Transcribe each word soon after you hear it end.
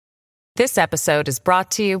This episode is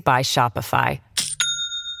brought to you by Shopify.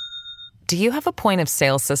 Do you have a point of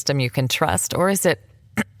sale system you can trust, or is it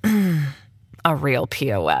a real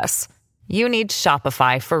POS? You need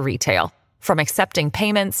Shopify for retail. From accepting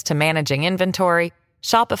payments to managing inventory,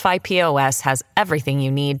 Shopify POS has everything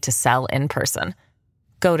you need to sell in person.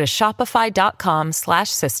 Go to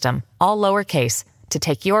shopify.com/system, all lowercase, to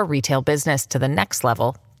take your retail business to the next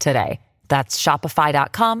level today. That's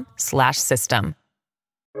shopify.com/system.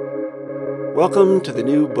 Welcome to the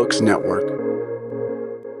New Books Network.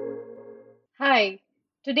 Hi,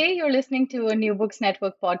 today you're listening to a New Books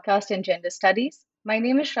Network podcast in gender studies. My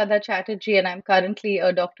name is Shraddha Chatterjee, and I'm currently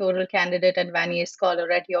a doctoral candidate and Vanier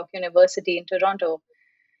Scholar at York University in Toronto.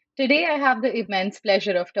 Today, I have the immense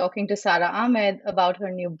pleasure of talking to Sara Ahmed about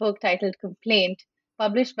her new book titled Complaint,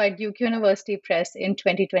 published by Duke University Press in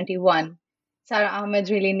 2021. Sara Ahmed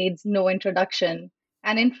really needs no introduction.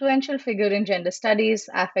 An influential figure in gender studies,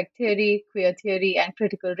 affect theory, queer theory, and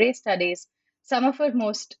critical race studies, some of her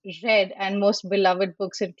most read and most beloved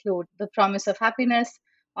books include The Promise of Happiness,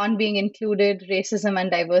 On Being Included, Racism and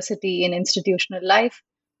Diversity in Institutional Life,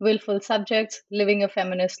 Willful Subjects, Living a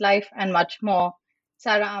Feminist Life, and much more.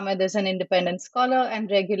 Sara Ahmed is an independent scholar and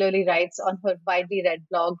regularly writes on her widely read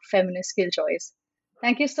blog, Feminist Killjoys.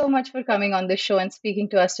 Thank you so much for coming on this show and speaking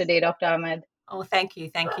to us today, Dr. Ahmed. Oh, thank you.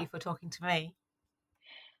 Thank you for talking to me.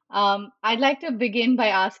 I'd like to begin by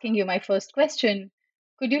asking you my first question.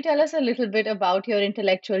 Could you tell us a little bit about your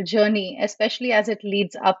intellectual journey, especially as it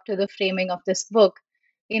leads up to the framing of this book?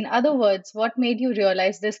 In other words, what made you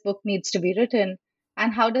realize this book needs to be written,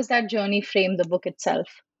 and how does that journey frame the book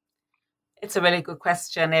itself? It's a really good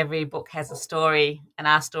question. Every book has a story, and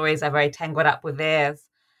our stories are very tangled up with theirs.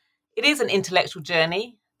 It is an intellectual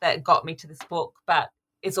journey that got me to this book, but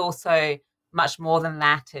it's also much more than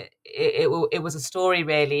that. It was a story,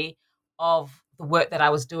 really, of the work that I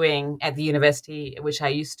was doing at the university at which I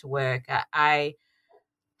used to work. I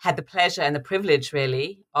had the pleasure and the privilege,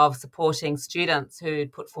 really, of supporting students who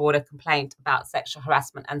put forward a complaint about sexual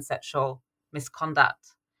harassment and sexual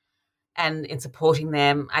misconduct. And in supporting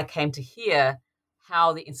them, I came to hear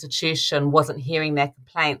how the institution wasn't hearing their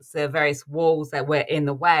complaints, the various walls that were in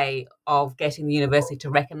the way of getting the university to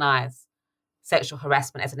recognise sexual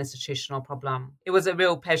harassment as an institutional problem. It was a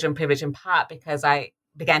real pleasure and privilege, in part because I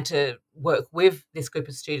began to work with this group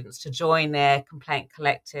of students to join their complaint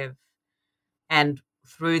collective. And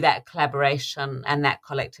through that collaboration and that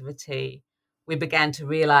collectivity, we began to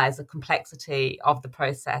realise the complexity of the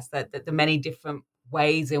process, that the many different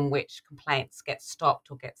ways in which complaints get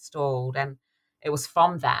stopped or get stalled. And it was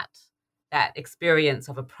from that experience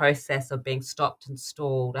of a process of being stopped and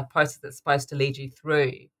stalled, a process that's supposed to lead you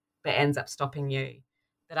through but ends up stopping you,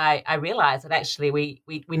 that I realised that actually we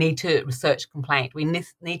need to research complaint. We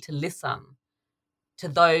need to listen to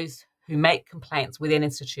those who make complaints within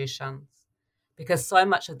institutions, because so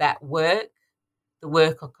much of that work, the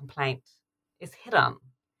work of complaint, is hidden.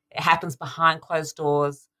 It happens behind closed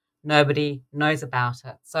doors. Nobody knows about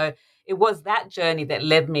it. So it was that journey that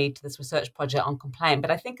led me to this research project on complaint.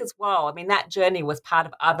 But I think as well, I mean, that journey was part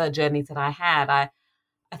of other journeys that I had.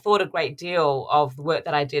 I thought a great deal of the work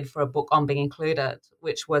that I did for a book On Being Included,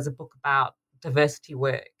 which was a book about diversity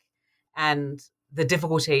work and the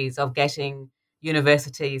difficulties of getting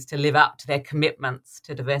universities to live up to their commitments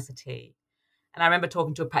to diversity. And I remember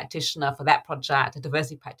talking to a practitioner for that project, a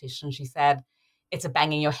diversity practitioner. She said, it's a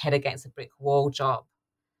banging your head against a brick wall job.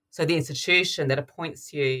 So the institution that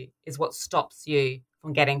appoints you is what stops you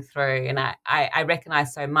from getting through. And I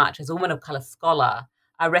recognize so much, as a woman of colour scholar,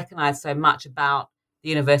 I recognize so much about the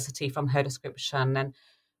university from her description. And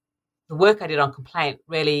the work I did on complaint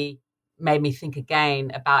really made me think again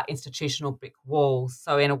about institutional brick walls.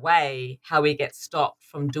 So in a way, how we get stopped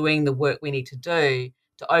from doing the work we need to do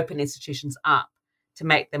to open institutions up, to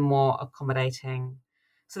make them more accommodating.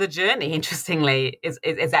 So the journey, interestingly, is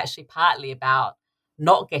actually partly about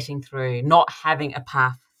not getting through, not having a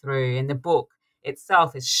path through. And the book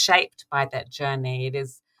itself is shaped by that journey. It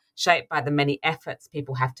is shaped by the many efforts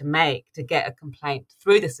people have to make to get a complaint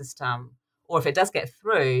through the system, or if it does get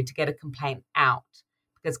through, to get a complaint out,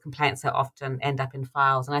 because complaints so often end up in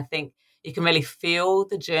files. And I think you can really feel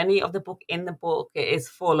the journey of the book in the book. It is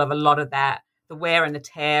full of a lot of that, the wear and the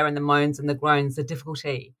tear and the moans and the groans, the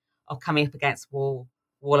difficulty of coming up against wall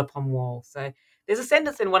upon wall. So there's a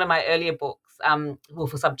sentence in one of my earlier books,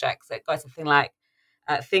 Willful Subjects, that goes something like,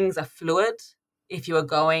 things are fluid if you are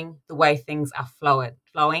going the way things are flowing.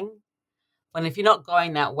 And if you're not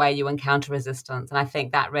going that way, you encounter resistance. And I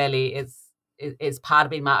think that really is part of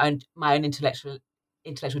being my own intellectual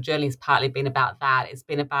journey has partly been about that. It's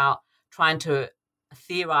been about trying to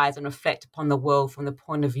theorize and reflect upon the world from the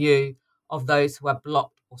point of view of those who are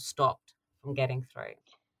blocked or stopped from getting through.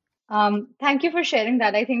 Thank you for sharing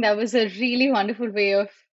that. I think that was a really wonderful way of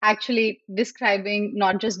actually describing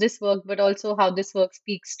not just this work, but also how this work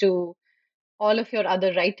speaks to all of your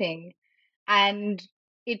other writing. And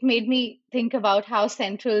it made me think about how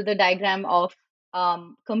central the diagram of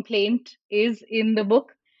complaint is in the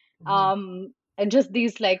book. Mm-hmm. And just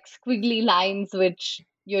these like squiggly lines, which,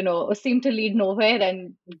 seem to lead nowhere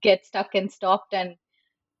and get stuck and stopped and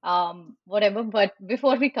whatever. But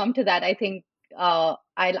before we come to that, I think I'll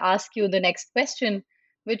ask you the next question,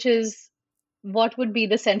 which is what would be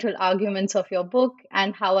the central arguments of your book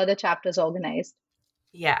and how are the chapters organized?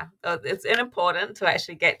 Yeah, it's important to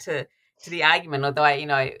actually get to the argument.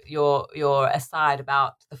 Although your aside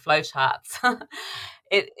about the flowcharts,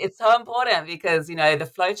 it's so important because the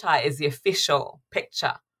flowchart is the official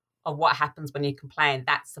picture of what happens when you complain.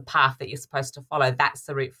 That's the path that you're supposed to follow. That's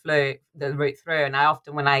the route through. And I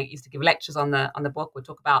often, when I used to give lectures on the book, would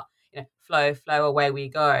talk about flow away we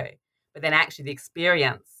go. But then actually the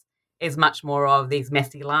experience is much more of these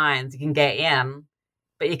messy lines. You can get in,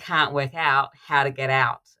 but you can't work out how to get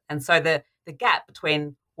out. And so the gap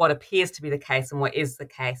between what appears to be the case and what is the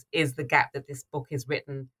case is the gap that this book is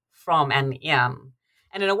written from and in.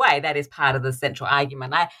 And in a way, that is part of the central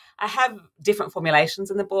argument. I have different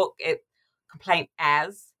formulations in the book. Complaint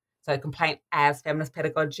as feminist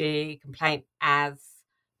pedagogy, complaint as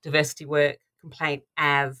diversity work, complaint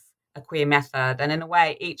as a queer method. And in a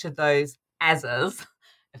way, each of those ases,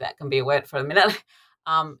 if that can be a word for a minute,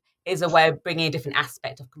 is a way of bringing a different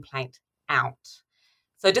aspect of complaint out.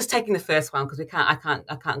 So just taking the first one, because I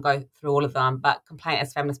can't go through all of them, but complaint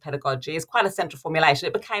as feminist pedagogy is quite a central formulation.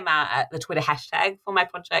 It became the Twitter hashtag for my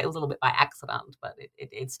project. It was a little bit by accident, but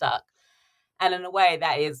it stuck. And in a way,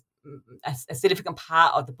 that is a significant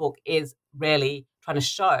part of the book is really trying to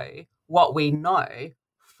show what we know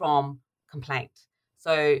from complaint.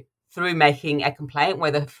 So through making a complaint,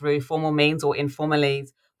 whether through formal means or informal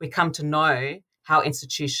means, we come to know how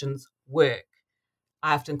institutions work.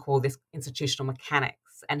 I often call this institutional mechanics.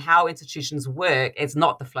 And how institutions work is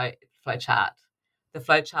not the flow chart. The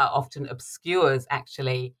flow chart often obscures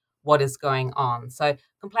actually what is going on. So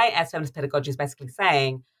complaint as feminist pedagogy is basically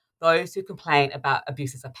saying those who complain about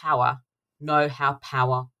abuses of power know how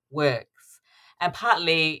power works. And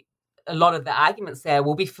partly a lot of the arguments there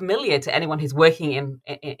will be familiar to anyone who's working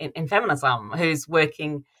in feminism, who's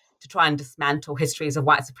working to try and dismantle histories of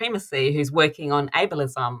white supremacy, who's working on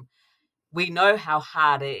ableism. We know how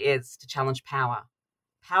hard it is to challenge power.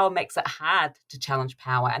 Power makes it hard to challenge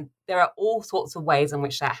power. And there are all sorts of ways in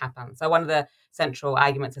which that happens. So one of the central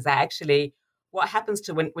arguments is that actually what happens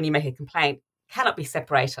to when you make a complaint cannot be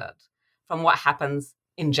separated from what happens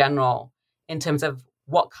in general in terms of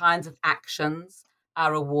what kinds of actions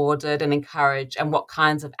are rewarded and encouraged and what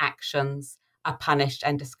kinds of actions are punished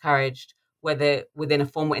and discouraged, whether within a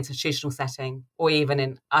formal institutional setting or even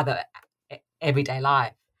in other everyday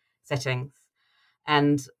life settings.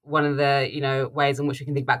 And one of the ways in which we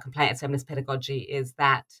can think about complaint as feminist pedagogy is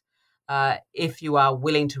that if you are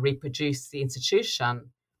willing to reproduce the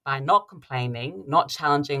institution by not complaining, not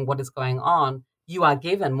challenging what is going on, you are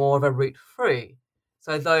given more of a route through.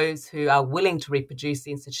 So those who are willing to reproduce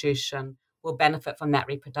the institution will benefit from that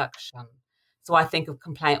reproduction. So I think of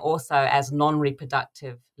complaint also as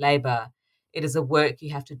non-reproductive labour. It is a work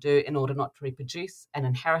you have to do in order not to reproduce an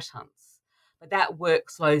inheritance. But that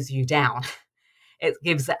work slows you down.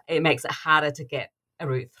 It makes it harder to get a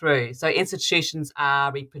route through. So institutions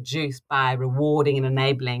are reproduced by rewarding and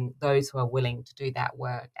enabling those who are willing to do that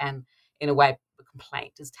work. And in a way, the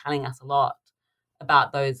complaint is telling us a lot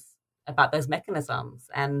about those mechanisms.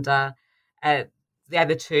 And the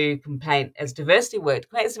other two, complaint as diversity work.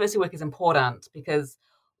 Complaint as diversity work is important because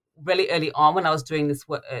really early on when I was doing this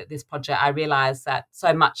project, I realized that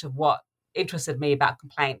so much of what interested me about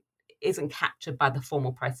complaint isn't captured by the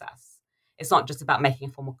formal process. It's not just about making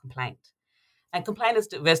a formal complaint. And complaint as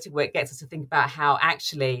diversity work gets us to think about how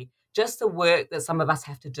actually just the work that some of us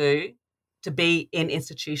have to do to be in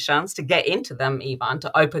institutions, to get into them even,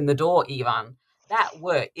 to open the door even, that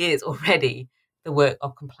work is already the work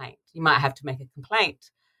of complaint. You might have to make a complaint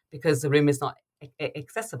because the room is not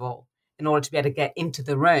accessible in order to be able to get into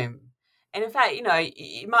the room. And in fact,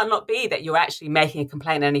 it might not be that you're actually making a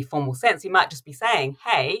complaint in any formal sense. You might just be saying,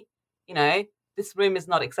 hey, this room is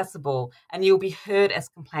not accessible, and you'll be heard as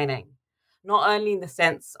complaining, not only in the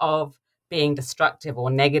sense of being destructive or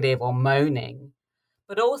negative or moaning,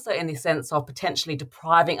 but also in the sense of potentially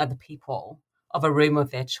depriving other people of a room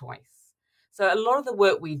of their choice. So a lot of the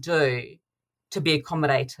work we do to be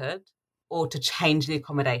accommodated or to change the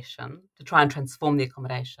accommodation, to try and transform the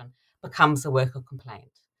accommodation, becomes the work of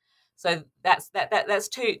complaint. So that's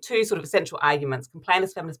two sort of essential arguments: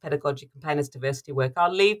 complainers feminist pedagogy, complainers diversity work.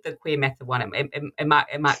 I'll leave the queer method one; it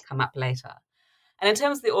might come up later. And in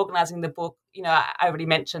terms of the organising the book, I already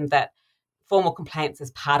mentioned that formal complaints is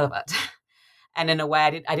part of it, and in a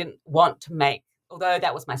way, I didn't want to make, although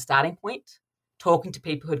that was my starting point, talking to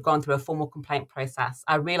people who'd gone through a formal complaint process.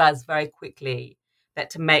 I realised very quickly that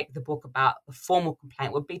to make the book about the formal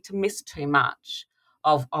complaint would be to miss too much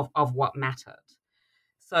of what mattered.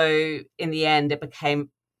 So in the end, it became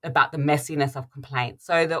about the messiness of complaints.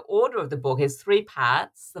 So the order of the book is 3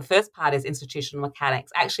 parts. The first part is institutional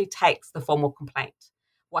mechanics, actually takes the formal complaint,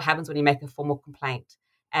 what happens when you make a formal complaint,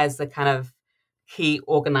 as the kind of key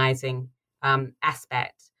organising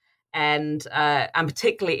aspect. And I'm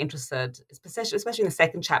particularly interested, especially in the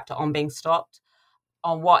second chapter on being stopped,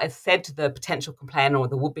 on what is said to the potential complainer or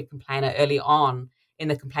the would-be complainer early on in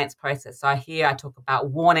the complaints process. So here I talk about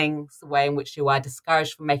warnings, the way in which you are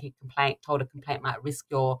discouraged from making a complaint, told a complaint might risk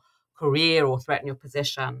your career or threaten your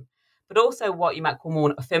position, but also what you might call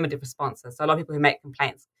more affirmative responses. So a lot of people who make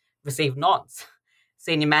complaints receive nods.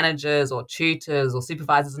 Senior managers or tutors or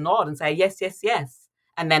supervisors nod and say, yes, yes, yes,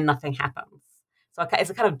 and then nothing happens. So it's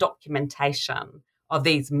a kind of documentation of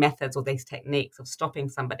these methods or these techniques of stopping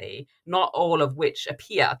somebody, not all of which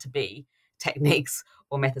appear to be techniques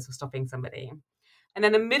or methods of stopping somebody. And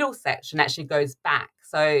then the middle section actually goes back.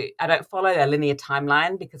 So I don't follow a linear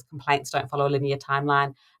timeline because complaints don't follow a linear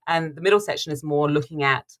timeline. And the middle section is more looking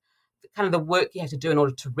at kind of the work you have to do in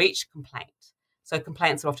order to reach complaint. So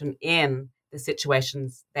complaints are often in the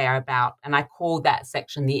situations they are about. And I call that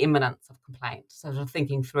section the imminence of complaint. So sort of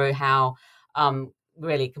thinking through how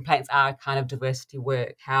really complaints are a kind of diversity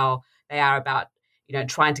work, how they are about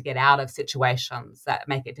trying to get out of situations that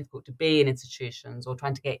make it difficult to be in institutions, or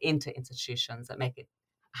trying to get into institutions that make it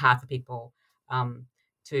hard for people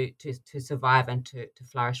to survive and to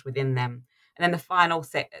flourish within them. And then the final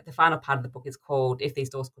part of the book is called If These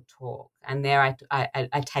Doors Could Talk. And there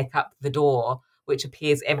I take up the door, which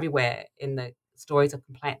appears everywhere in the stories of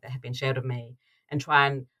complaint that have been shared with me, and try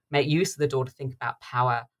and make use of the door to think about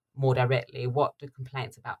power more directly. What do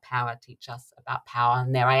complaints about power teach us about power?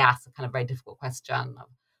 And there I ask a kind of very difficult question of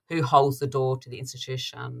who holds the door to the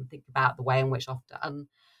institution. Think about the way in which often,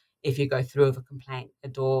 if you go through with a complaint, the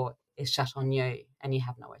door is shut on you and you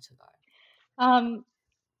have nowhere to go.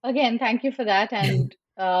 Again, thank you for that. And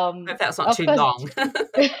hope that's not of too course, long.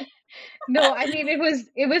 no, I mean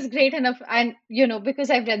it was great enough. And because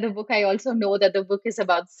I've read the book, I also know that the book is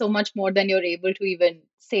about so much more than you're able to even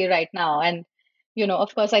say right now. And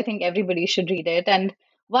of course, I think everybody should read it. And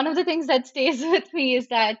one of the things that stays with me is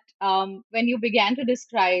that when you began to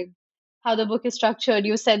describe how the book is structured,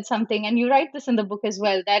 you said something, and you write this in the book as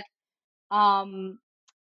well, that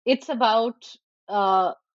it's about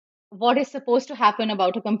what is supposed to happen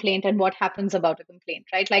about a complaint and what happens about a complaint,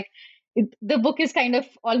 right? Like the book is kind of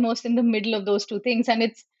almost in the middle of those two things. And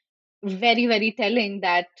it's very, very telling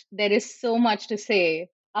that there is so much to say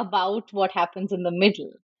about what happens in the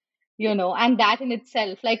middle, and that in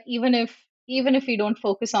itself, like even if we don't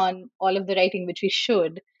focus on all of the writing, which we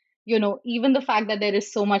should, even the fact that there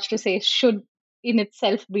is so much to say should in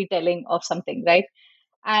itself be telling of something, right?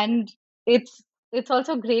 And it's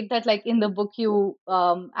also great that like in the book you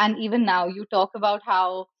and even now you talk about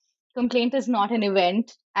how complaint is not an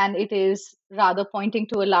event, and it is rather pointing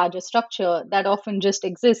to a larger structure that often just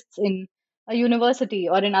exists in a university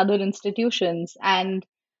or in other institutions, and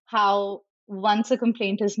how once a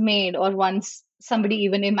complaint is made, or once somebody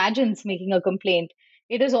even imagines making a complaint,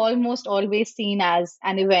 it is almost always seen as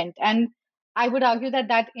an event. And I would argue that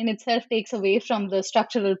that in itself takes away from the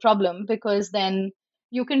structural problem, because then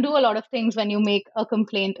you can do a lot of things when you make a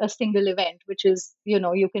complaint a single event, which is,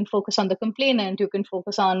 you can focus on the complainant, you can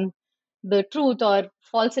focus on the truth or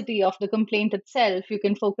falsity of the complaint itself, you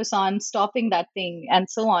can focus on stopping that thing, and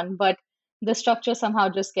so on. But the structure somehow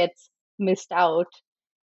just gets missed out.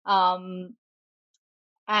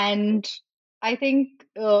 And I think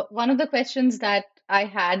one of the questions that I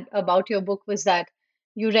had about your book was that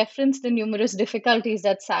you referenced the numerous difficulties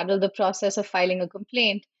that saddle the process of filing a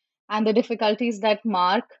complaint, and the difficulties that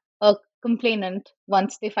mark a complainant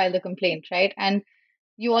once they file the complaint, right? And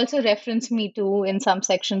you also reference Me Too in some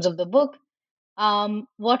sections of the book.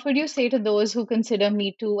 What would you say to those who consider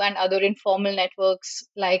Me Too and other informal networks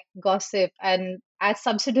like gossip and as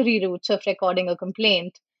subsidiary routes of recording a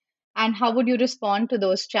complaint? And how would you respond to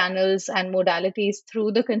those channels and modalities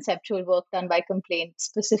through the conceptual work done by Complaint,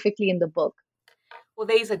 specifically in the book? Well,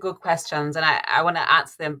 these are good questions, and I want to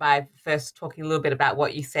answer them by first talking a little bit about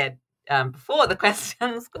what you said before the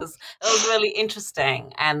questions, because it was really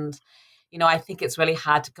interesting. And, I think it's really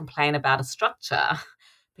hard to complain about a structure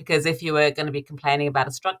Because if you were going to be complaining about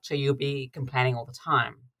a structure, you'll be complaining all the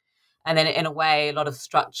time. And then in a way, a lot of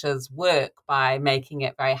structures work by making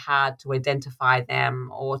it very hard to identify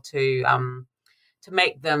them or to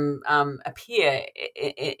make them appear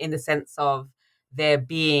in the sense of there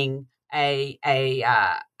being an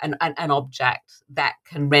object that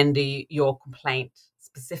can render your complaint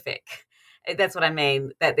specific. That's what I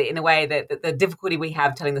mean. That in a way that the difficulty we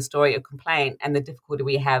have telling the story of complaint and the difficulty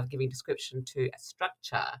we have giving description to a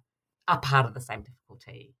structure are part of the same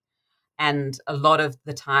difficulty. And a lot of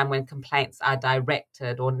the time when complaints are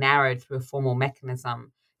directed or narrowed through a formal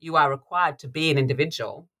mechanism, you are required to be an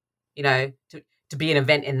individual, to be an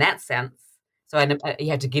event in that sense. So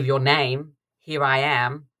you have to give your name. Here I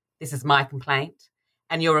am. This is my complaint.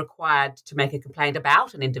 And you're required to make a complaint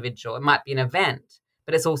about an individual. It might be an event,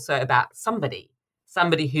 but it's also about somebody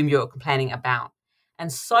whom you're complaining about.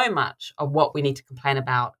 And so much of what we need to complain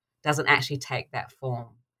about doesn't actually take that form.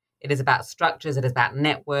 It is about structures, it is about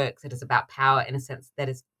networks, it is about power in a sense that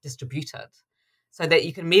is distributed. So that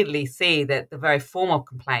you can immediately see that the very form of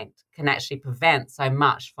complaint can actually prevent so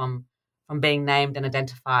much from being named and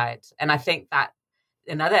identified. And I think that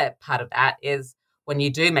another part of that is when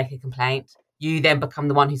you do make a complaint, you then become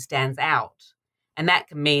the one who stands out. And that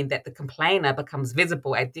can mean that the complainer becomes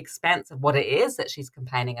visible at the expense of what it is that she's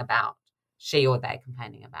complaining about, she or they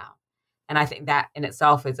complaining about. And I think that in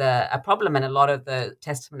itself is a problem. And a lot of the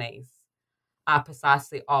testimonies are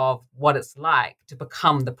precisely of what it's like to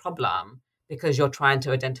become the problem because you're trying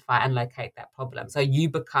to identify and locate that problem. So you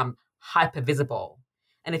become hyper visible.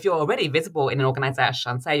 And if you're already visible in an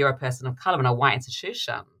organization, say you're a person of color in a white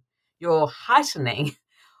institution, you're heightening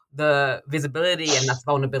the visibility and thus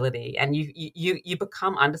vulnerability, and you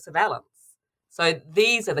become under surveillance. So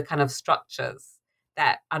these are the kind of structures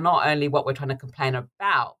that are not only what we're trying to complain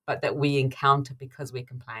about, but that we encounter because we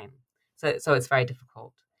complain. So it's very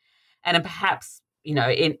difficult. And then perhaps, in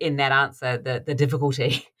that answer, the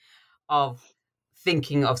difficulty of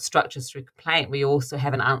thinking of structures through complaint, we also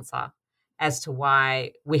have an answer as to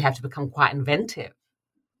why we have to become quite inventive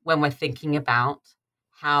when we're thinking about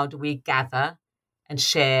how do we gather and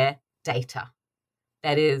share data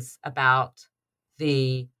that is about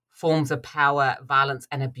the forms of power, violence,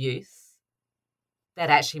 and abuse that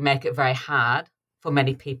actually make it very hard for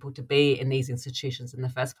many people to be in these institutions in the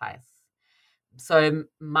first place. So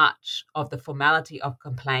much of the formality of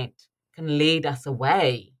complaint can lead us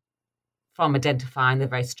away from identifying the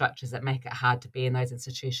very structures that make it hard to be in those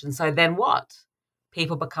institutions. So then what?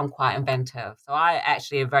 People become quite inventive. So I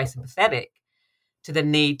actually am very sympathetic to the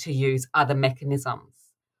need to use other mechanisms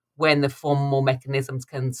when the formal mechanisms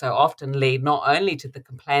can so often lead not only to the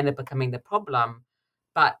complainer becoming the problem,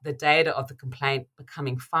 but the data of the complaint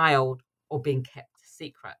becoming filed or being kept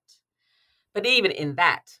secret. But even in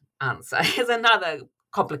that answer is another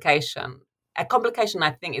complication. A complication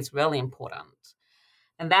I think is really important.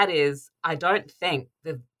 And that is, I don't think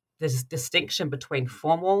this distinction between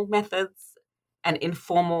formal methods and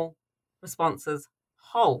informal responses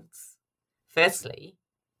holds. Firstly,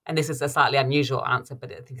 and this is a slightly unusual answer,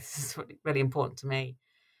 but I think this is really, really important to me,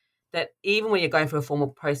 that even when you're going through a formal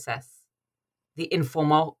process, the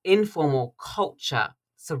informal culture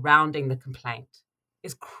surrounding the complaint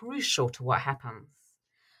is crucial to what happens.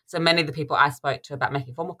 So many of the people I spoke to about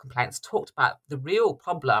making formal complaints talked about the real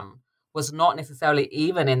problem was not necessarily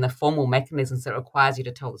even in the formal mechanisms that requires you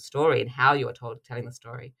to tell the story and how you are telling the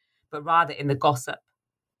story, but rather in the gossip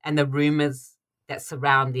and the rumors that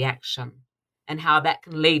surround the action and how that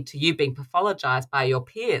can lead to you being pathologized by your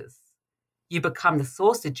peers. You become the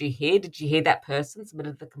source. Did you hear that person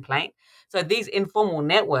submitted the complaint? So these informal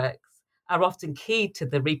networks are often key to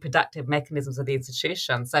the reproductive mechanisms of the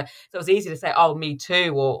institution. So it's easy to say, oh, me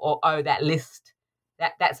too, or oh, that list,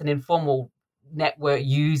 that's an informal network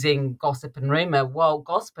using gossip and rumor. Well,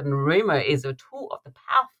 gossip and rumor is a tool of the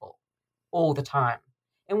powerful all the time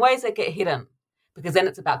in ways that get hidden, because then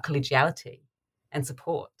it's about collegiality and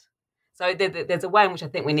support. So there's a way in which I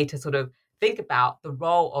think we need to sort of think about the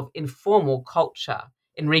role of informal culture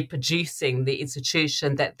in reproducing the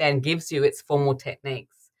institution that then gives you its formal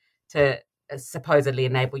techniques to supposedly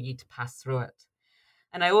enable you to pass through it.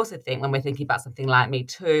 And I also think when we're thinking about something like Me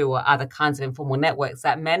Too or other kinds of informal networks,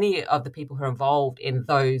 that many of the people who are involved in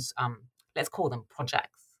those, let's call them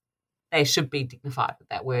projects, they should be dignified with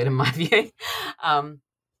that word in my view,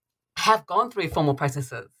 have gone through formal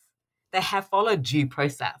processes. They have followed due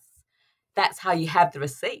process. That's how you have the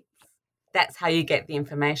receipts. That's how you get the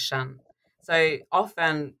information. So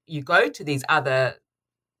often you go to these other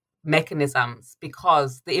mechanisms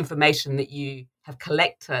because the information that you have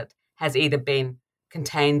collected has either been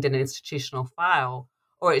contained in an institutional file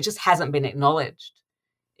or it just hasn't been acknowledged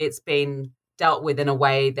it's been dealt with in a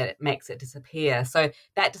way that it makes it disappear. So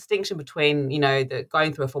that distinction between, the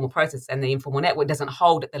going through a formal process and the informal network doesn't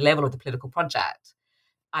hold at the level of the political project.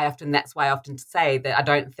 That's why I often say that I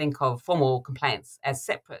don't think of formal complaints as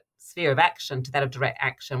separate sphere of action to that of direct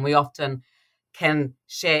action. We often can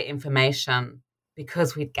share information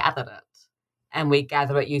because we've gathered it, and we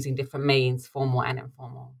gather it using different means, formal and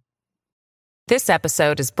informal. This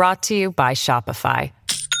episode is brought to you by Shopify.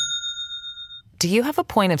 Do you have a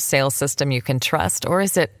point of sale system you can trust, or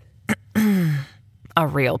is it a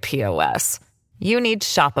real POS? You need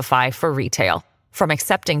Shopify for retail. From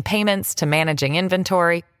accepting payments to managing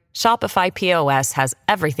inventory, Shopify POS has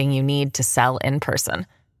everything you need to sell in person.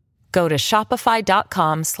 Go to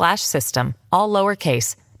shopify.com/system, all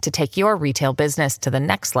lowercase, to take your retail business to the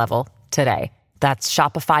next level today. That's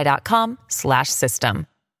shopify.com/system.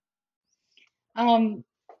 And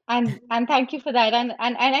thank you for that. And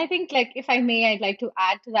I think, like, if I may, I'd like to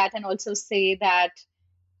add to that and also say that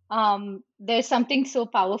there's something so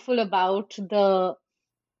powerful about the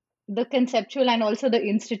conceptual and also the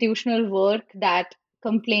institutional work that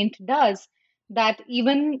complaint does, that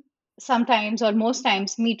even sometimes or most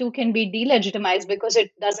times Me Too can be delegitimized because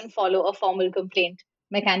it doesn't follow a formal complaint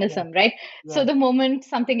mechanism, right? So the moment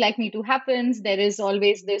something like Me Too happens, there is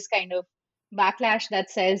always this kind of backlash that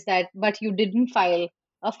says that, but you didn't file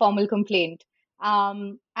a formal complaint.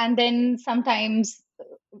 And then sometimes,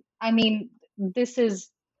 this is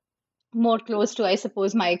more close to, I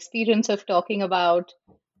suppose, my experience of talking about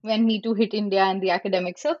when Me Too hit India and the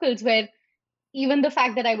academic circles, where even the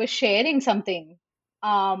fact that I was sharing something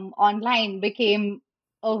online became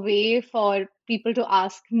a way for people to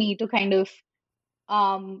ask me to kind of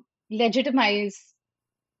legitimize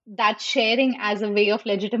that sharing as a way of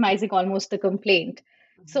legitimizing almost the complaint.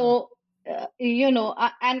 So, and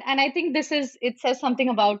I think it says something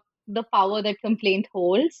about the power that complaint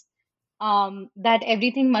holds, that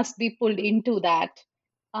everything must be pulled into that.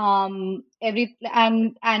 And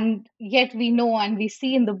yet we know and we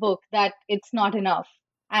see in the book that it's not enough.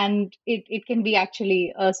 And it can be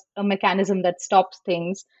actually a mechanism that stops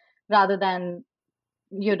things rather than,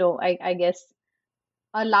 I guess,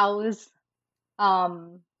 allows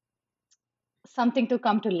something to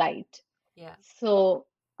come to light. Yeah. So,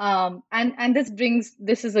 and this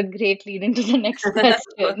is a great lead into the next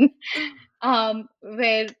question,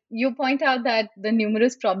 where you point out that the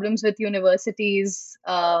numerous problems with universities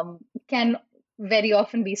can very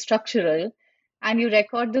often be structural, and you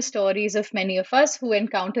record the stories of many of us who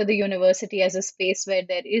encounter the university as a space where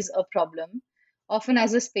there is a problem, often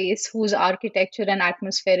as a space whose architecture and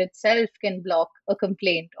atmosphere itself can block a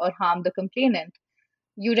complaint or harm the complainant.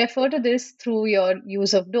 You refer to this through your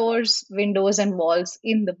use of doors, windows, and walls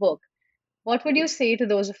in the book. What would you say to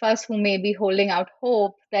those of us who may be holding out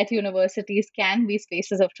hope that universities can be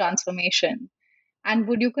spaces of transformation? And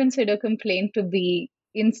would you consider complaint to be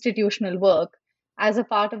institutional work as a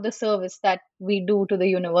part of the service that we do to the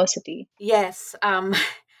university? Yes,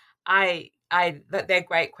 they're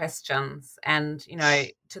great questions, and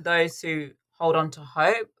to those who hold on to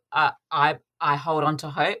hope, I hold on to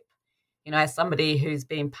hope. As somebody who's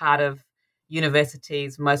been part of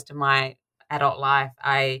universities most of my adult life,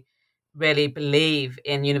 I really believe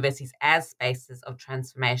in universities as spaces of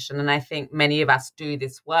transformation, and I think many of us do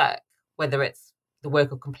this work, whether it's the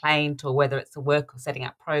work of complaint or whether it's the work of setting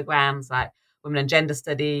up programs like women and gender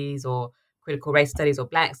studies or critical race studies or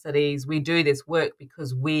Black studies. We do this work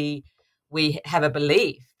because we have a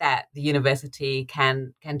belief that the university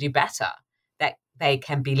can do better, that they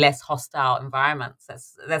can be less hostile environments.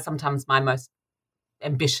 That's sometimes my most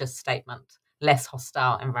ambitious statement: less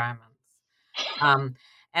hostile environments.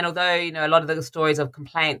 And although a lot of the stories of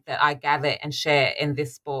complaint that I gather and share in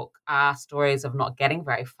this book are stories of not getting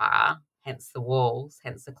very far, hence the walls,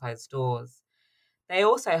 hence the closed doors, they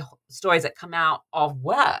also stories that come out of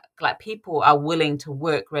work. Like, people are willing to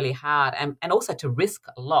work really hard and also to risk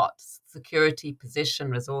a lot, security, position,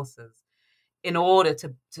 resources, in order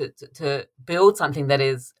to build something that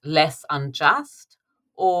is less unjust,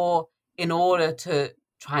 or in order to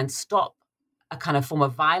try and stop a kind of form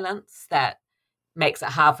of violence that makes it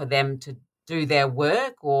hard for them to do their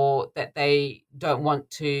work, or that they don't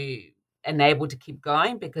want to enable to keep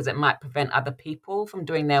going because it might prevent other people from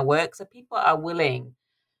doing their work. So people are willing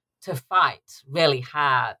to fight really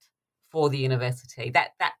hard for the university.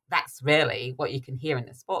 That's really what you can hear in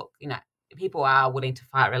this book. People are willing to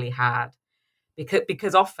fight really hard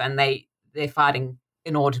because often they're fighting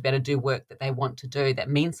in order to be able to do work that they want to do, that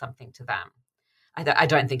means something to them. I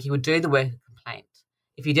don't think you would do the work of complaint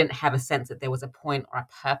if you didn't have a sense that there was a point or a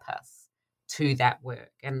purpose to that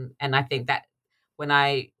work. And I think that when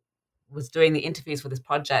I was doing the interviews for this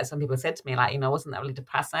project, some people said to me, like, wasn't that really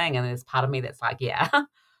depressing? And there's part of me that's like, yeah,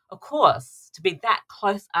 of course, to be that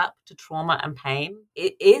close up to trauma and pain,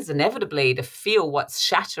 it is inevitably to feel what's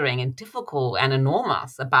shattering and difficult and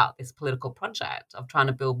enormous about this political project of trying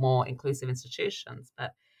to build more inclusive institutions.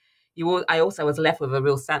 But I also was left with a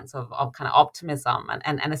real sense of kind of optimism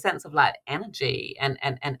and a sense of like energy and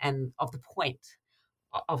of the point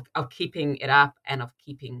of keeping it up and of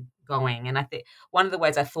keeping going. And I think one of the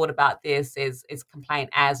ways I thought about this is complaint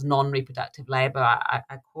as non-reproductive labor.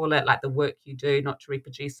 I call it like the work you do not to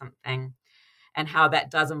reproduce something, and how that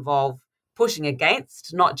does involve pushing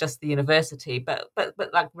against not just the university, but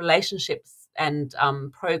like relationships and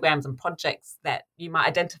programs and projects that you might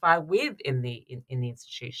identify with in the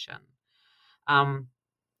institution. And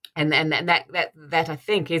that I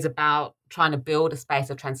think is about trying to build a space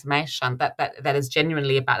of transformation that is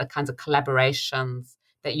genuinely about the kinds of collaborations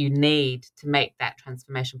that you need to make that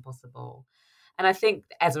transformation possible. And I think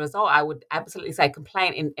as a result, I would absolutely say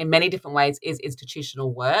complaint in many different ways is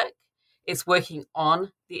institutional work. It's working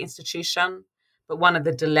on the institution. But one of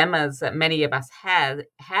the dilemmas that many of us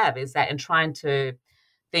have is that in trying to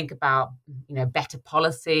think about, better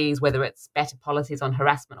policies, whether it's better policies on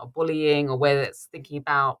harassment or bullying, or whether it's thinking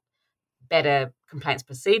about better complaints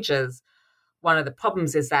procedures, one of the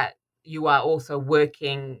problems is that you are also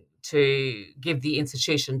working to give the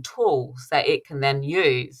institution tools that it can then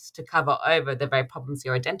use to cover over the very problems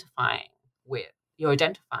you're identifying.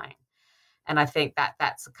 And I think that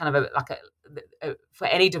that's kind of for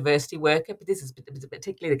any diversity worker, but this is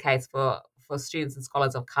particularly the case for students and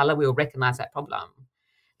scholars of color, we will recognize that problem,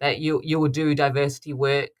 that you will do diversity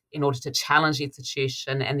work in order to challenge the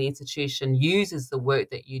institution, and the institution uses the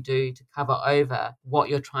work that you do to cover over what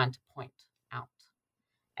you're trying to point out.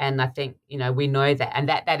 And I think, we know that, and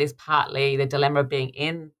that is partly the dilemma of being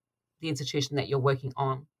in the institution that you're working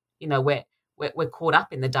on. We're caught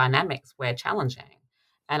up in the dynamics we're challenging.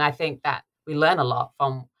 And I think that we learn a lot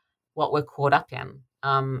from what we're caught up in.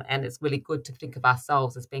 And it's really good to think of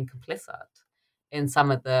ourselves as being complicit in some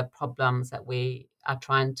of the problems that we are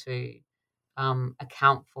trying to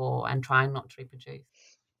account for and trying not to reproduce.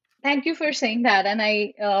 Thank you for saying that. And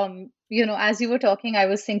I, as you were talking, I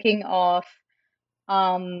was thinking of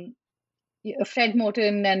Fred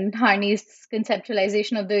Moten and Harney's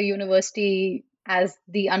conceptualization of the university as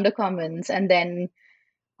the undercommons. And then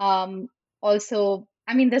also,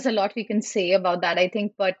 there's a lot we can say about that, I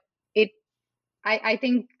think, but I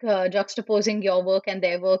think juxtaposing your work and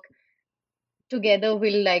their work together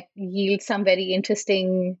will yield some very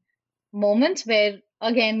interesting moments where,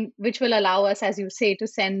 again, which will allow us, as you say, to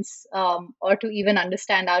sense or to even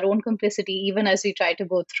understand our own complicity, even as we try to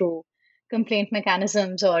go through complaint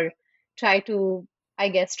mechanisms or try to, I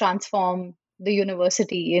guess, transform the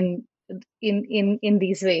university in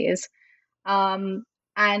these ways.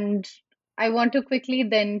 And I want to quickly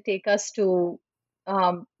then take us to,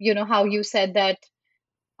 how you said that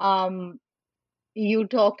you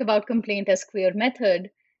talked about complaint as queer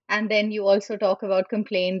method, and then you also talk about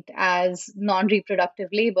complaint as non-reproductive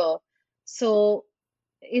labor. So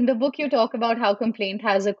in the book, you talk about how complaint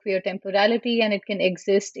has a queer temporality and it can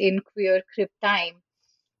exist in queer crypt time.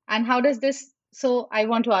 And how does this, so I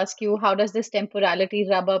want to ask you, how does this temporality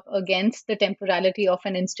rub up against the temporality of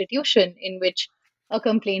an institution in which a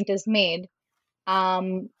complaint is made,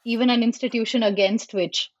 even an institution against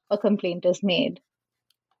which a complaint is made?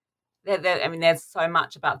 There's so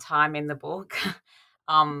much about time in the book,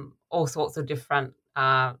 all sorts of different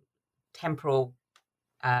temporal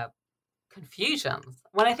confusions.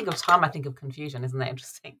 When I think of time, I think of confusion. Isn't that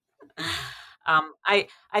interesting? I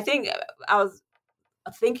think I was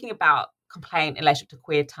thinking about complaint in relation to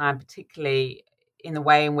queer time, particularly in the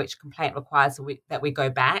way in which complaint requires that we go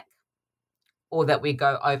back or that we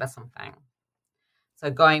go over something. So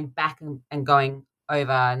going back and going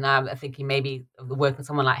over. Now I'm thinking maybe of the work of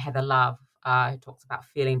someone like Heather Love, who talks about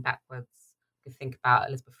feeling backwards. You think about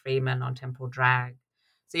Elizabeth Freeman on temporal drag.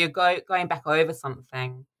 So you're going back over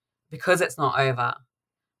something because it's not over,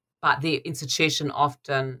 but the institution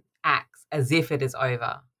often acts as if it is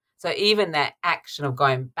over. So even that action of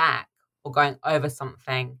going back or going over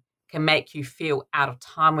something can make you feel out of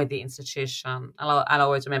time with the institution. I'll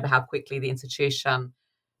always remember how quickly the institution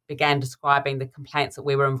began describing the complaints that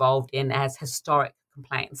we were involved in as historic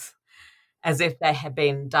complaints, as if they had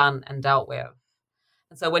been done and dealt with.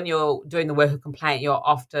 And so when you're doing the work of complaint, you're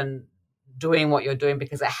often doing what you're doing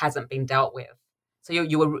because it hasn't been dealt with. So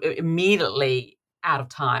you were immediately out of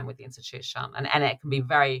time with the institution, and it can be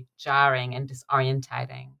very jarring and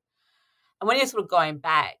disorientating. And when you're sort of going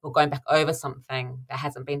back or going back over something that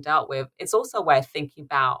hasn't been dealt with, it's also a way of thinking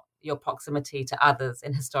about your proximity to others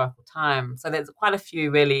in historical time. So there's quite a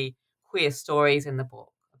few really queer stories in the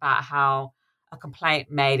book about how a complaint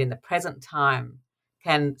made in the present time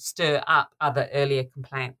can stir up other earlier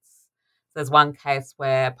complaints. So there's one case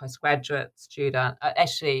where a postgraduate student,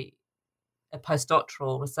 actually a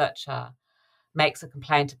postdoctoral researcher, makes a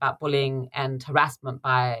complaint about bullying and harassment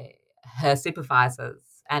by her supervisors,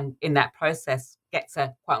 and in that process gets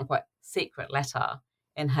a quote unquote secret letter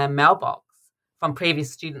in her mailbox from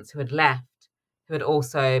previous students who had left, who had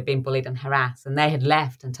also been bullied and harassed, and they had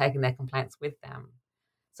left and taken their complaints with them.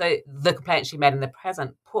 So the complaint she made in the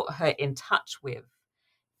present put her in touch with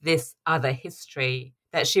this other history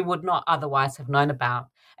that she would not otherwise have known about,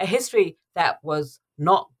 a history that was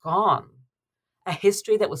not gone, a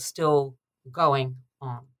history that was still going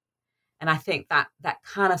on. And I think that that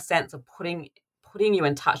kind of sense of putting you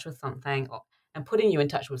in touch with something, and putting you in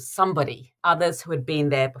touch with somebody, others who had been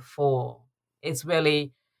there before, is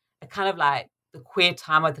really a kind of like the queer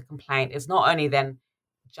time of the complaint is not only then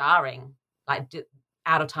jarring, like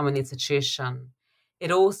out of time in the institution,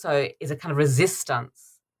 it also is a kind of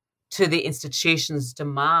resistance to the institution's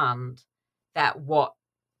demand that what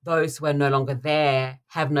those who are no longer there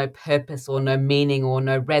have no purpose or no meaning or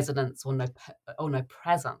no resonance or no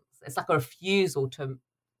presence. It's like a refusal to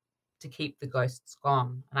keep the ghosts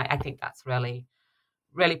gone. And I think that's really,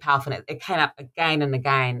 really powerful. And it came up again and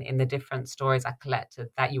again in the different stories I collected,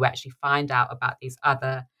 that you actually find out about these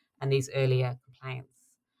other and these earlier complaints.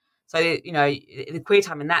 So, the queer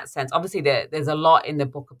time in that sense, obviously there's a lot in the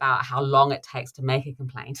book about how long it takes to make a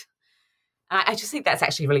complaint. And I just think that's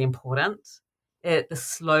actually really important. The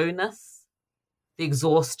slowness, the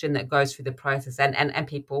exhaustion that goes through the process, and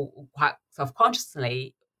people quite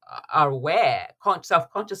self-consciously are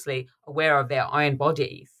self-consciously aware of their own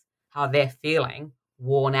bodies, how they're feeling,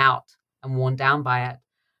 worn out and worn down by it,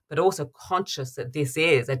 but also conscious that this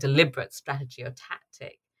is a deliberate strategy or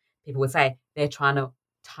tactic. People would say they're trying to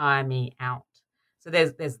tire me out. So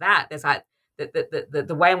there's that. There's like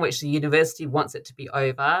the way in which the university wants it to be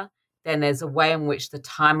over. Then there's a way in which the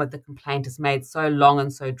time of the complaint is made so long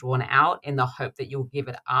and so drawn out in the hope that you'll give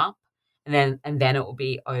it up, and then it will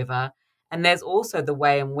be over. And there's also the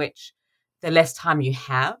way in which the less time you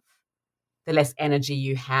have, the less energy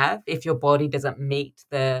you have. If your body doesn't meet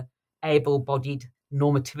the able-bodied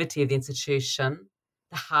normativity of the institution,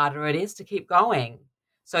 the harder it is to keep going.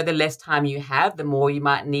 So the less time you have, the more you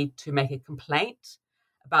might need to make a complaint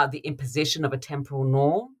about the imposition of a temporal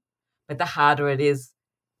norm, but the harder it is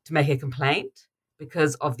to make a complaint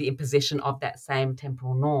because of the imposition of that same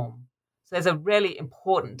temporal norm. So there's a really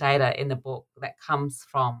important data in the book that comes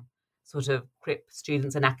from sort of CRIP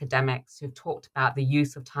students and academics who've talked about the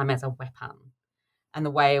use of time as a weapon, and the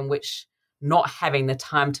way in which not having the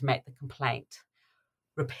time to make the complaint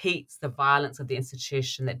repeats the violence of the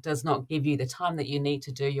institution that does not give you the time that you need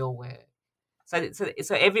to do your work. So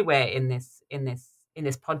everywhere in this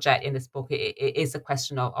project, in this book, it is a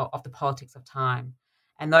question of the politics of time.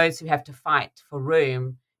 And those who have to fight for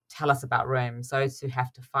room tell us about rooms. Those who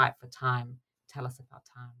have to fight for time tell us about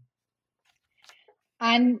time.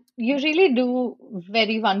 And you really do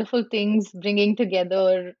very wonderful things, bringing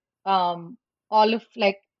together all of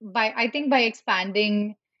by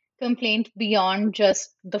expanding complaint beyond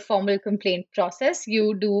just the formal complaint process.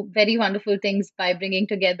 You do very wonderful things by bringing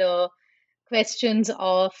together questions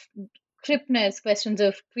of cripness, questions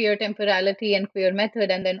of queer temporality and queer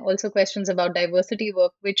method, and then also questions about diversity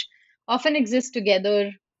work, which often exist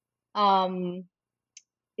together um,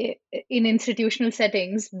 in institutional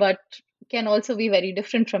settings, but can also be very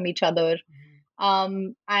different from each other.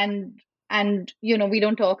 And we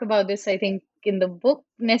don't talk about this, I think, in the book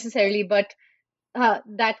necessarily, but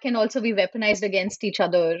that can also be weaponized against each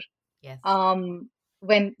other. Yes.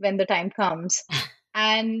 When the time comes.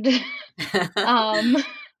 And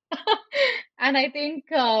and I think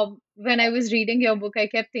when I was reading your book, I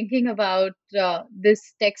kept thinking about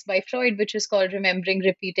this text by Freud, which is called Remembering,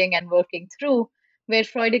 Repeating, and Working Through, where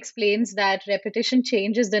Freud explains that repetition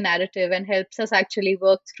changes the narrative and helps us actually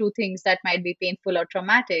work through things that might be painful or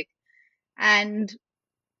traumatic. And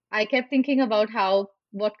I kept thinking about how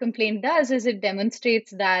what complaint does is it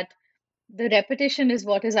demonstrates that the repetition is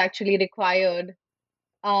what is actually required,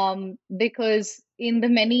 because in the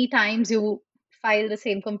many times you file the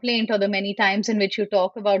same complaint, or the many times in which you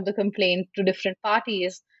talk about the complaint to different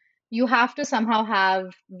parties, you have to somehow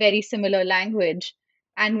have very similar language.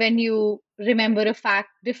 And when you remember a fact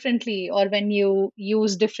differently, or when you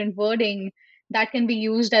use different wording, that can be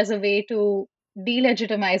used as a way to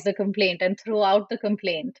delegitimize the complaint and throw out the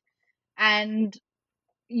complaint. And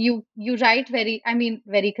you write very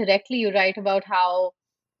correctly, you write about how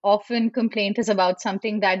often complaint is about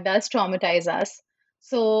something that does traumatize us.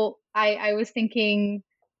 So I was thinking,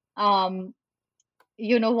 um,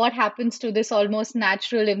 what happens to this almost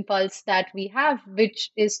natural impulse that we have, which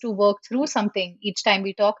is to work through something each time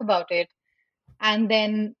we talk about it, and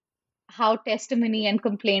then how testimony and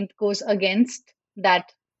complaint goes against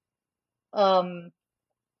that um,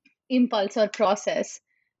 impulse or process.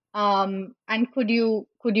 And could you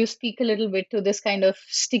speak a little bit to this kind of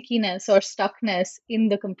stickiness or stuckness in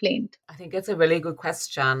the complaint? I think it's a really good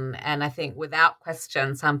question. And I think without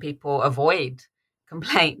question, some people avoid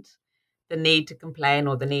complaint, the need to complain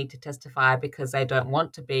or the need to testify, because they don't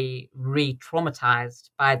want to be re-traumatized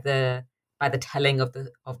by the telling of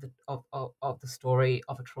the story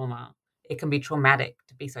of a trauma. It can be traumatic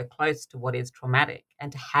to be so close to what is traumatic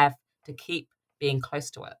and to have to keep being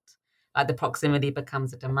close to it. Like the proximity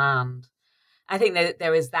becomes a demand. I think that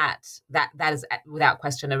there is that is without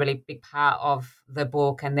question a really big part of the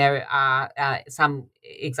book, and there are some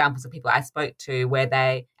examples of people I spoke to where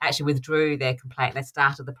they actually withdrew their complaint. They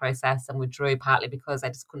started the process and withdrew partly because they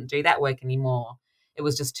just couldn't do that work anymore. It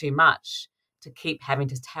was just too much to keep having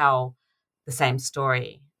to tell the same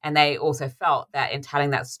story, and they also felt that in telling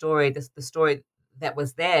that story, the story that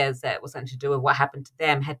was theirs, that was something to do with what happened to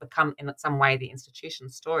them, had become in some way the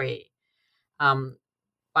institution's story. Um,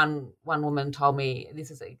 one woman told me, I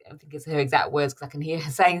think it's her exact words because I can hear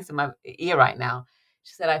her saying this in my ear right now.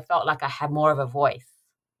 She said, I felt like I had more of a voice.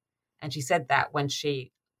 And she said that when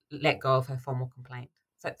she let go of her formal complaint.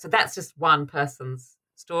 So that's just one person's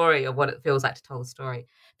story of what it feels like to tell the story.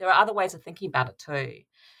 There are other ways of thinking about it too.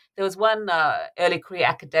 There was one early career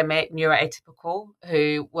academic, neuroatypical,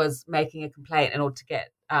 who was making a complaint in order to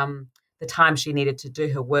get the time she needed to do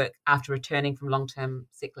her work after returning from long-term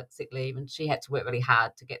sick leave, and she had to work really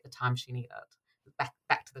hard to get the time she needed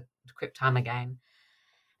back to the crib time again.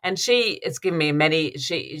 And she has given me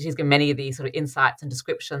she's given many of these sort of insights and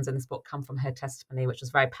descriptions in this book come from her testimony, which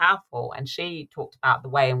was very powerful. And she talked about the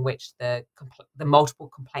way in which the multiple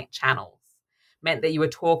complaint channels meant that you were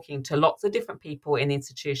talking to lots of different people in the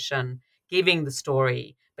institution, giving the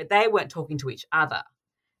story, but they weren't talking to each other.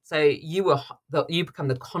 So you become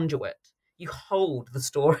the conduit. You hold the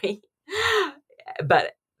story,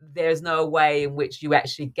 but there's no way in which you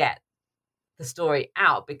actually get the story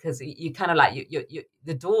out, because you kind of like you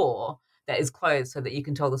the door that is closed so that you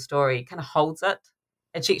can tell the story kind of holds it.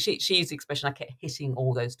 And she used the expression, I kept hitting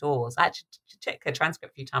all those doors. I actually checked her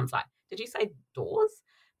transcript a few times, like, did you say doors?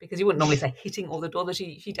 Because you wouldn't normally say hitting all the doors, but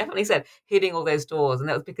she definitely said hitting all those doors. And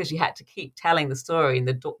that was because she had to keep telling the story, and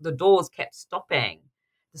the doors kept stopping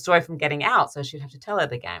the story from getting out, so she'd have to tell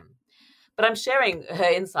it again. But I'm sharing her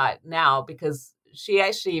insight now because she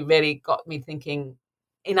actually really got me thinking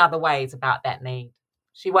in other ways about that need.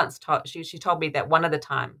 She told me that one of the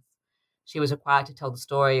times she was required to tell the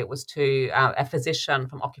story, it was to a physician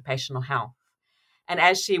from occupational health. And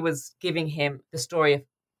as she was giving him the story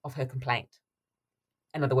of her complaint,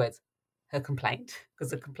 in other words, her complaint,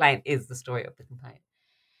 because the complaint is the story of the complaint,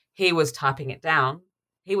 he was typing it down.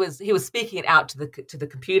 He was speaking it out to the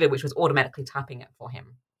computer, which was automatically typing it for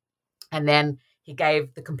him. And then he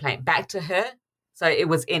gave the complaint back to her, so it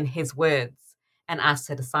was in his words, and asked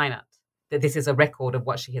her to sign it, that this is a record of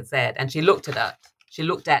what she had said. And she looked at it. She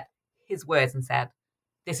looked at his words and said,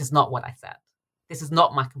 this is not what I said. This is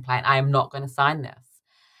not my complaint. I am not going to sign this.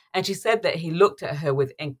 And she said that he looked at her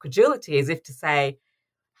with incredulity, as if to say,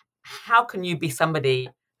 how can you be somebody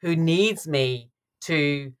who needs me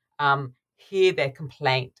to hear their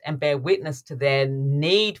complaint and bear witness to their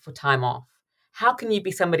need for time off? How can you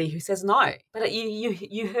be somebody who says no? But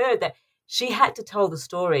you heard that she had to tell the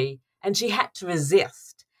story, and she had to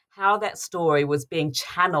resist how that story was being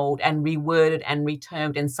channeled and reworded and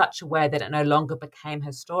retermed in such a way that it no longer became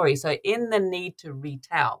her story. So in the need to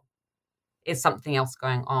retell is something else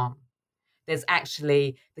going on. There's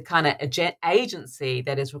actually the kind of agency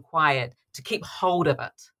that is required to keep hold of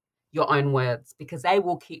it, your own words, because they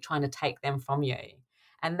will keep trying to take them from you.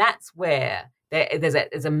 And that's where there's an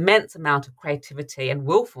immense amount of creativity and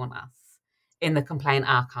willfulness in the complaint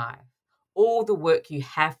archive. All the work you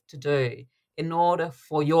have to do in order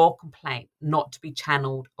for your complaint not to be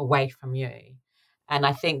channeled away from you. And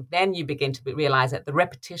I think then you begin to realize that the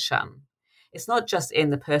repetition, it's not just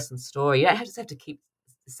in the person's story. You don't just have to keep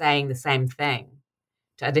saying the same thing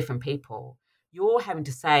to different people. You're having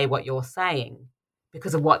to say what you're saying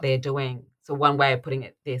because of what they're doing. So one way of putting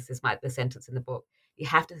it, this is the sentence in the book. You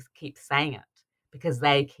have to keep saying it because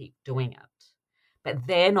they keep doing it. But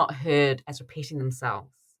they're not heard as repeating themselves.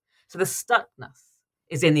 So the stuckness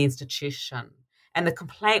is in the institution, and the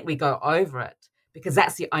complaint, we go over it because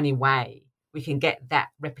that's the only way we can get that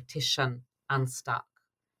repetition unstuck.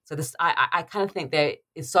 So this, I kind of think that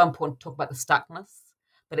it's so important to talk about the stuckness,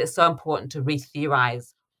 but it's so important to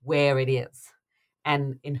re-theorize where it is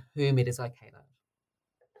and in whom it is located.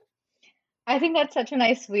 I think that's such a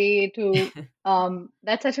nice way to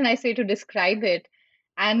describe it,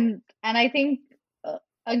 and I think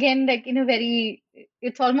again, like in a very,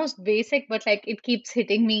 it's almost basic, but like it keeps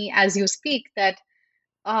hitting me as you speak that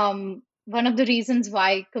one of the reasons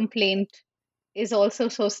why complaint is also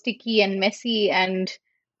so sticky and messy and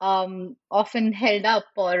often held up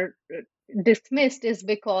or dismissed is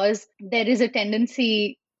because there is a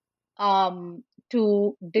tendency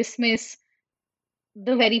to dismiss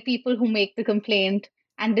the very people who make the complaint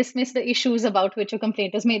and dismiss the issues about which a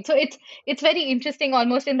complaint is made. So it's very interesting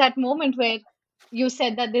almost in that moment where you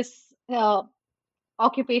said that this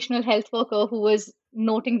occupational health worker who was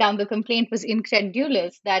noting down the complaint was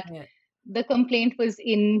incredulous that Yeah. the complaint was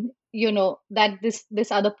in, that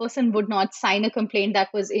this other person would not sign a complaint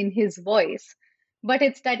that was in his voice. But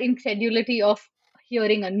it's that incredulity of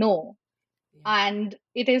hearing a no. Yeah. And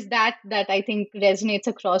it is that I think resonates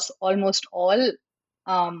across almost all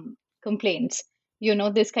complaints.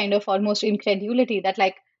 This kind of almost incredulity that,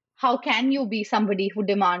 like, how can you be somebody who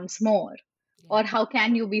demands more? Or how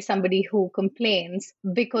can you be somebody who complains?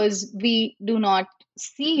 Because we do not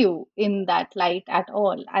see you in that light at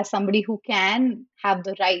all as somebody who can have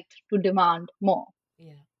the right to demand more.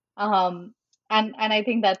 Yeah. Um, and I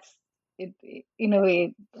think that's it, in a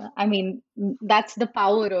way. I mean, that's the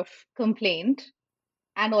power of complaint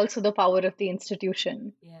and also the power of the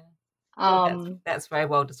institution. Yeah. Oh, Um, that's very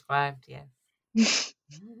well described. Yes.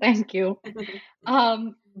 thank you.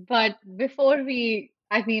 But before we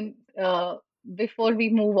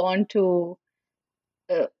move on to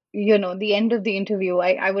the end of the interview,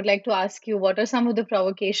 I would like to ask you, what are some of the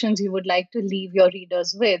provocations you would like to leave your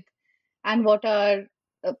readers with, and what are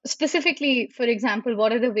specifically, for example,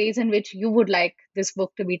 what are the ways in which you would like this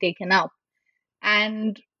book to be taken up,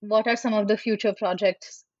 and what are some of the future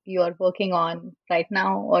projects you are working on right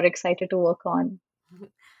now or excited to work on?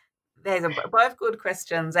 There's both good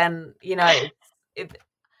questions, and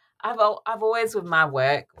I've always, with my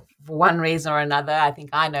work, for one reason or another, I think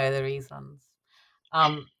I know the reasons,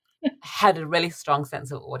 had a really strong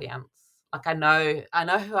sense of audience. Like I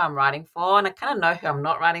know who I'm writing for, and I kind of know who I'm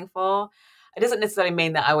not writing for. It doesn't necessarily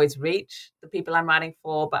mean that I always reach the people I'm writing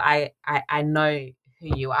for, but I know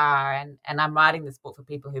who you are, and I'm writing this book for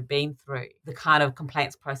people who've been through the kind of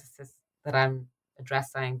complaints processes that I'm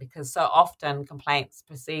addressing, because so often complaints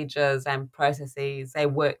procedures and processes, they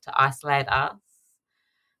work to isolate us.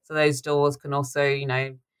 So those doors can also,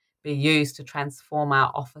 be used to transform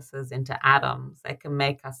our offices into atoms. They can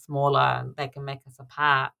make us smaller and they can make us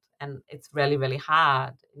apart. And it's really, really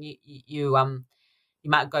hard. You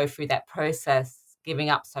might go through that process,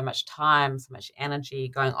 giving up so much time, so much energy,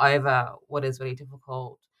 going over what is really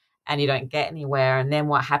difficult, and you don't get anywhere. And then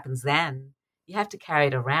what happens then? You have to carry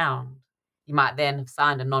it around. You might then have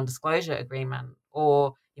signed a non-disclosure agreement,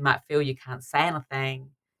 or you might feel you can't say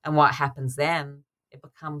anything. And what happens then? It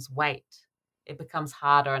becomes weight. It becomes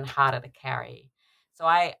harder and harder to carry. So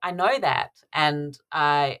I know that, and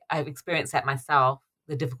I've experienced that myself,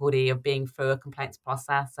 the difficulty of being through a complaints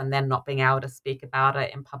process and then not being able to speak about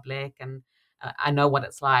it in public. And I know what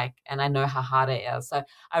it's like, and I know how hard it is. So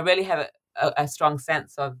I really have a strong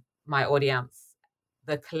sense of my audience,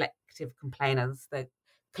 the collective complainers, the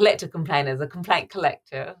complaint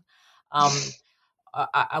collective.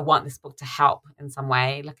 I want this book to help in some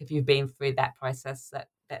way. Like if you've been through that process, that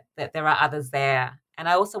there are others there. And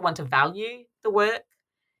I also want to value the work,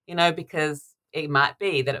 because it might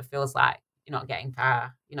be that it feels like you're not getting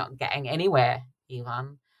far, you're not getting anywhere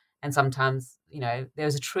even. And sometimes,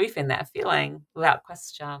 there's a truth in that feeling without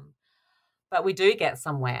question. But we do get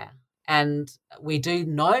somewhere, and we do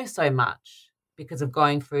know so much because of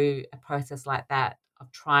going through a process like that, of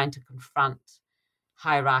trying to confront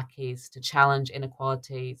hierarchies, to challenge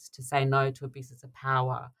inequalities, to say no to abuses of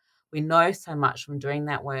power. We know so much from doing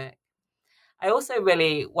that work. I also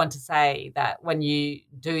really want to say that when you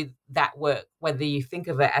do that work, whether you think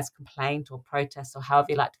of it as complaint or protest or however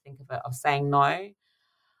you like to think of it, of saying no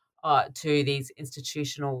to these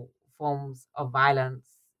institutional forms of violence,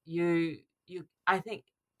 you I think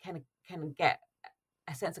can get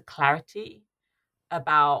a sense of clarity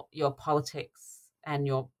about your politics and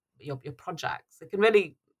your projects. It can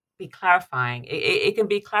really be clarifying. It can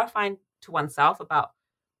be clarifying to oneself about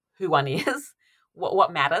who one is,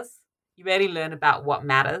 what matters. You really learn about what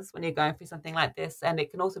matters when you're going through something like this, and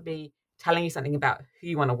it can also be telling you something about who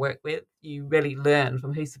you want to work with. You really learn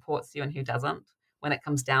from who supports you and who doesn't when it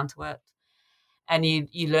comes down to it. and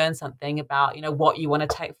you learn something about, what you want to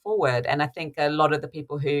take forward. And I think a lot of the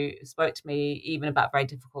people who spoke to me, even about very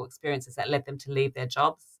difficult experiences that led them to leave their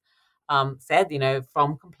jobs, said,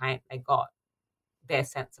 from complaint, they got their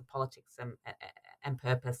sense of politics and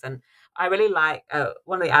purpose. And I really like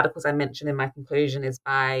one of the articles I mentioned in my conclusion is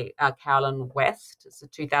by Carolyn West. It's a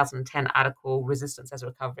 2010 article, Resistance as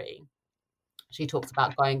Recovery. She talks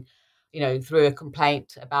about going, through a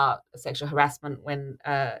complaint about sexual harassment when,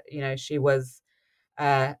 she was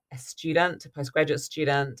a student, a postgraduate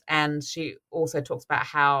student. And she also talks about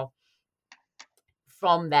how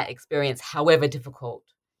from that experience, however difficult,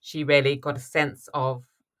 she really got a sense of,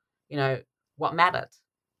 what mattered,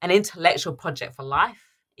 an intellectual project for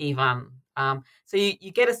life, even. So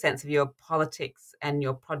you get a sense of your politics and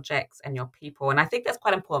your projects and your people. And I think that's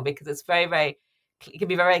quite important because it's very, very, it can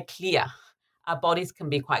be very, very clear. Our bodies can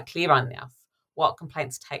be quite clear on this, what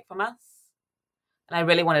complaints take from us. And I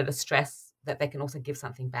really wanted to stress that they can also give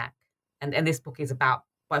something back. And this book is about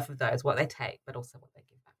both of those, what they take, but also what they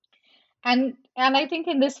give back. And I think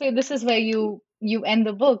in this way, this is where you end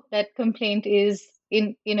the book, that complaint is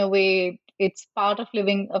in a way, it's part of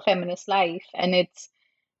living a feminist life, and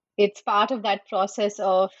it's part of that process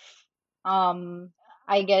of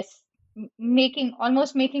I guess making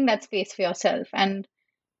that space for yourself. And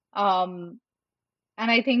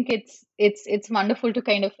I think it's wonderful to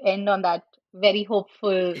kind of end on that very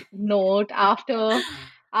hopeful note after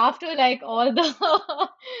like all the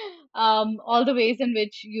all the ways in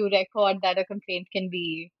which you record that a complaint can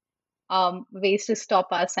be ways to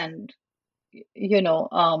stop us and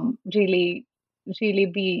really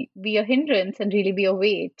be a hindrance and really be a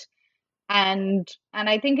weight. And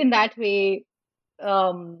I think in that way,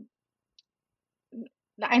 um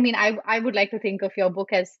I mean, I would like to think of your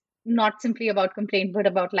book as not simply about complaint, but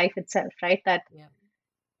about life itself, right? That Yeah.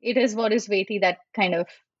 it is what is weighty that kind of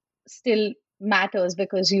still matters,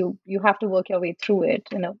 because you have to work your way through it,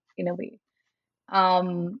 in a way.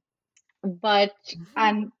 Um, but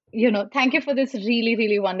and thank you for this really,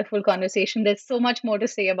 really wonderful conversation. There's so much more to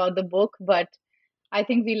say about the book, but I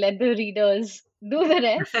think we let the readers do the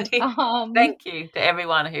rest. Thank you to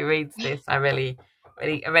everyone who reads this. I really,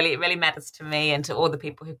 really, it really matters to me and to all the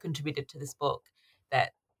people who contributed to this book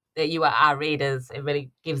that you are our readers. It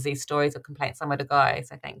really gives these stories of complaints somewhere to go.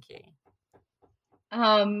 So thank you.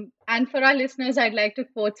 And for our listeners, I'd like to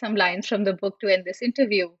quote some lines from the book to end this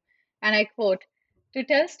interview. And I quote, "To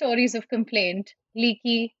tell stories of complaint,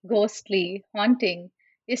 leaky, ghostly, haunting,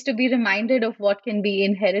 is to be reminded of what can be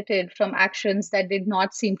inherited from actions that did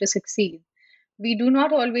not seem to succeed. We do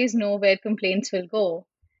not always know where complaints will go.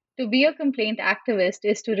 To be a complaint activist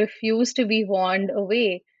is to refuse to be warned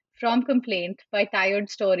away from complaint by tired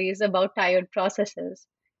stories about tired processes.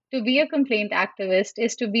 To be a complaint activist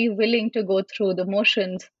is to be willing to go through the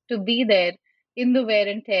motions, to be there in the wear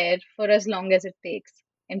and tear for as long as it takes."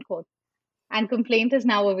 End quote. And Complaint is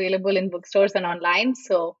now available in bookstores and online,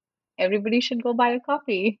 so everybody should go buy a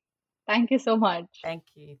copy. Thank you so much. Thank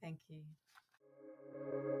you. Thank you.